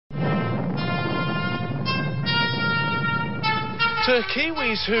To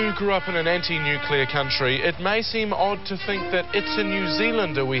Kiwis who grew up in an anti-nuclear country, it may seem odd to think that it's a New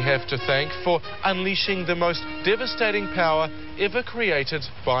Zealander we have to thank for unleashing the most devastating power ever created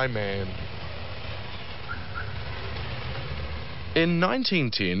by man. In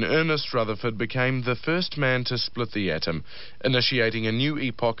 1910, Ernest Rutherford became the first man to split the atom, initiating a new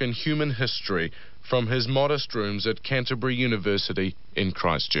epoch in human history from his modest rooms at Canterbury University in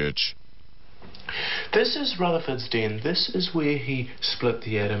Christchurch. This is Rutherford's den. This is where he split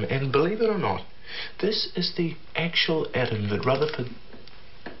the atom, and believe it or not, this is the actual atom that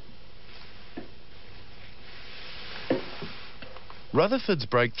Rutherford's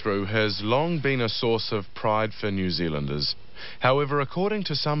breakthrough has long been a source of pride for New Zealanders. However, according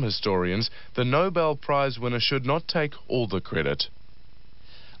to some historians, the Nobel Prize winner should not take all the credit.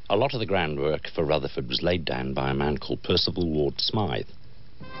 A lot of the groundwork for Rutherford was laid down by a man called Percival Ward Smythe,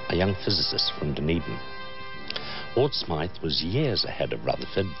 a young physicist from Dunedin. Ward Smythe was years ahead of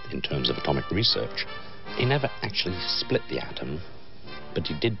Rutherford in terms of atomic research. He never actually split the atom, but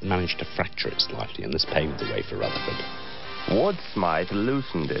he did manage to fracture it slightly, and this paved the way for Rutherford. Ward Smythe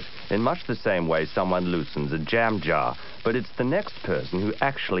loosened it in much the same way someone loosens a jam jar, but it's the next person who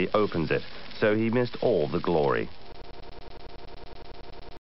actually opens it, so he missed all the glory.